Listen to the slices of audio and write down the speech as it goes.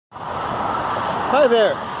Hi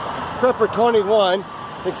there, Prepper 21.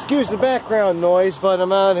 Excuse the background noise, but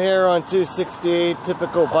I'm out here on 268,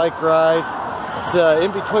 typical bike ride. It's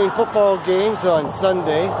in between football games on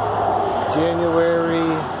Sunday, January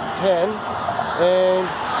 10, and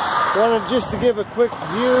wanted just to give a quick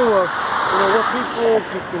view of what people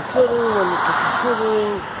could consider when you're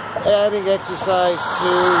considering adding exercise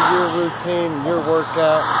to your routine, your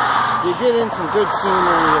workout. You get in some good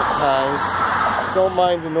scenery at times. Don't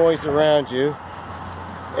mind the noise around you.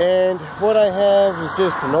 And what I have is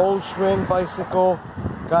just an old Schwinn bicycle.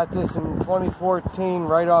 Got this in 2014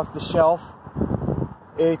 right off the shelf.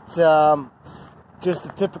 It's just a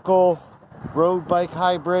typical road bike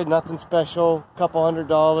hybrid, nothing special, couple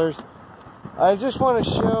 $100. I just want to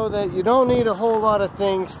show that you don't need a whole lot of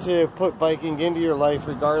things to put biking into your life,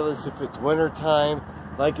 regardless if it's winter time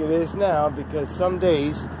like it is now, because some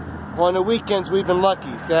days on the weekends we've been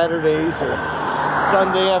lucky. Saturdays or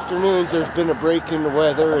Sunday afternoons there's been a break in the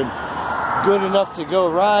weather and good enough to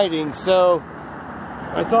go riding. So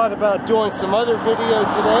I thought about doing some other video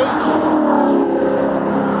today,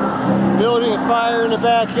 building a fire in the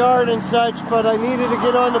backyard and such, but I needed to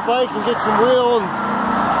get on the bike and get some wheel and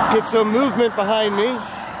get some movement behind me.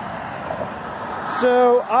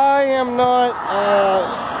 So I am not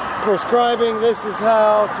prescribing this is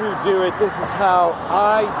how to do it, this is how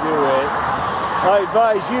I do it. I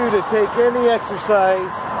advise you to take any exercise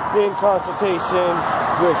in consultation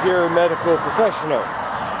with your medical professional.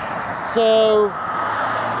 So,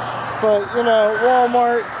 but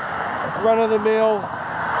Walmart, run-of-the-mill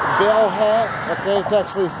bell hat. Okay, it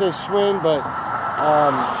actually says Schwinn, but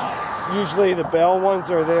usually the bell ones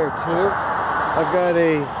are there too. I've got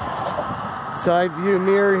a side view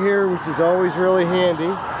mirror here, which is always really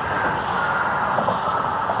handy.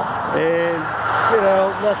 And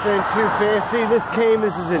nothing too fancy.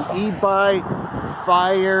 This is an e-bike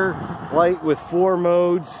fire light with 4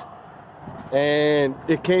 modes, and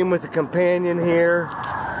it came with a companion here.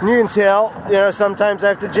 And you can tell, sometimes I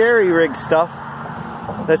have to jerry-rig stuff.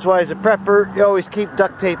 That's why as a prepper, you always keep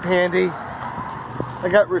duct tape handy. I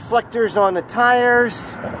got reflectors on the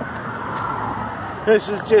tires. This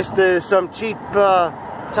is just some cheap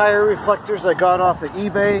tire reflectors I got off of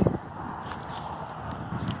eBay.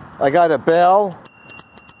 I got a bell.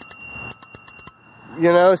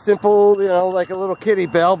 Simple, like a little kitty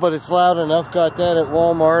bell, but it's loud enough. Got that at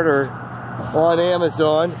Walmart or on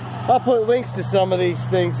Amazon. I'll put links to some of these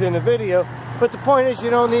things in the video, but the point is you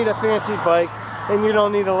don't need a fancy bike and you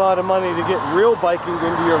don't need a lot of money to get real biking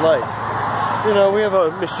into your life. We have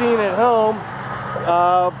a machine at home,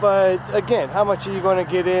 but again, how much are you going to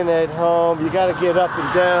get in at home? You got to get up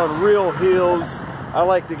and down real hills. I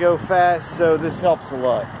like to go fast, so this helps a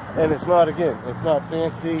lot. And it's not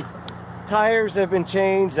fancy. Tires have been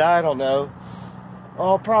changed, I don't know,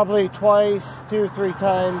 probably twice, 2 or 3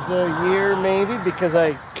 times a year maybe, because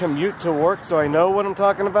I commute to work, so I know what I'm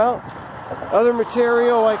talking about. Other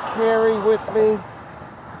material I carry with me,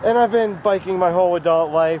 and I've been biking my whole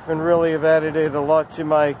adult life and really have added a lot to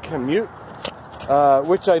my commute,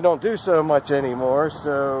 which I don't do so much anymore,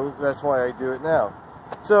 so that's why I do it now.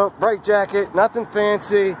 So, bright jacket, nothing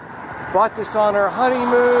fancy. Bought this on our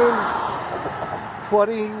honeymoon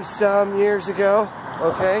 20-some years ago,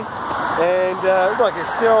 okay? And look,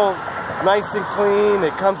 it's still nice and clean.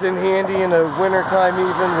 It comes in handy in the wintertime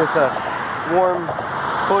even with a warm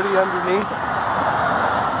hoodie underneath.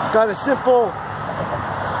 Got a simple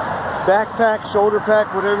backpack, shoulder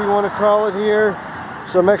pack, whatever you want to call it here.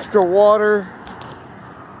 Some extra water,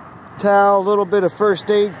 towel, a little bit of first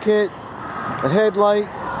aid kit, a headlight,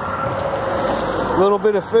 a little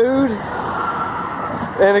bit of food.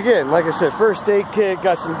 And again, like I said, first aid kit,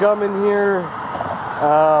 got some gum in here,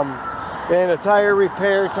 and a tire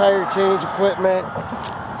repair, tire change equipment.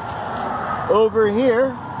 Over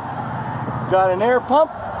here, got an air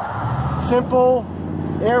pump, simple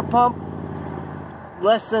air pump,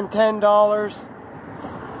 less than $10.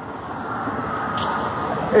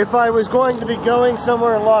 If I was going to be going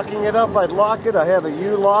somewhere and locking it up, I'd lock it. I have a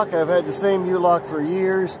U-lock. I've had the same U-lock for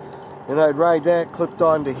years, and I'd ride that clipped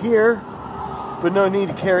onto here. But no need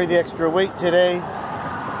to carry the extra weight today.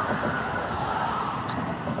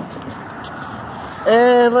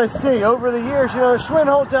 And let's see, over the years, Schwinn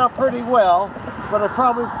holds out pretty well, but I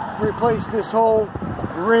probably replaced this whole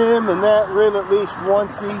rim and that rim at least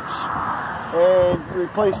once each, and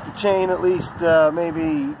replaced the chain at least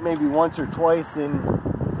maybe once or twice in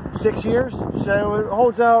 6 years. So it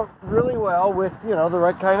holds out really well with the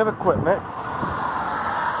right kind of equipment.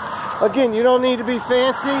 Again, you don't need to be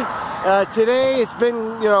fancy. Today it's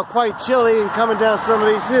been quite chilly and coming down some of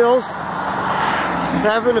these hills.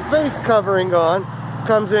 Having a face covering on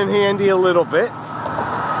comes in handy a little bit.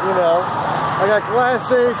 you know. I got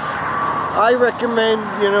glasses. I recommend,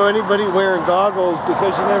 you know, anybody wearing goggles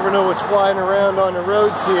because you never know what's flying around on the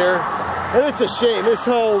roads here. And it's a shame. This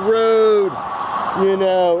whole road, you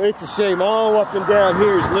know, it's a shame. All up and down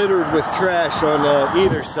here is littered with trash on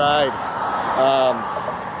either side.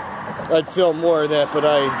 I'd film more of that, but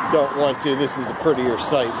I don't want to. This is a prettier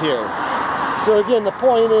sight here. So again, the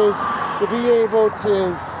point is to be able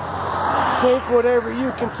to take whatever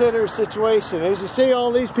you consider a situation. As you see,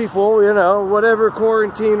 all these people, you know, whatever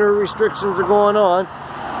quarantine or restrictions are going on,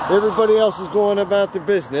 everybody else is going about their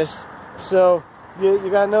business. So you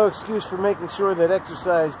got no excuse for making sure that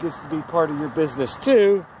exercise gets to be part of your business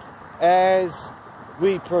too, as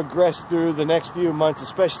we progress through the next few months,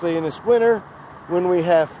 especially in this winter, when we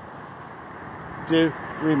have to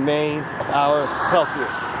remain our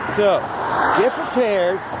healthiest. So get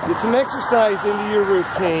prepared, get some exercise into your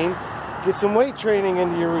routine, get some weight training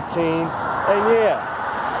into your routine, and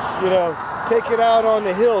yeah, you know, take it out on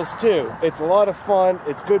the hills too. It's a lot of fun,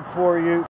 it's good for you.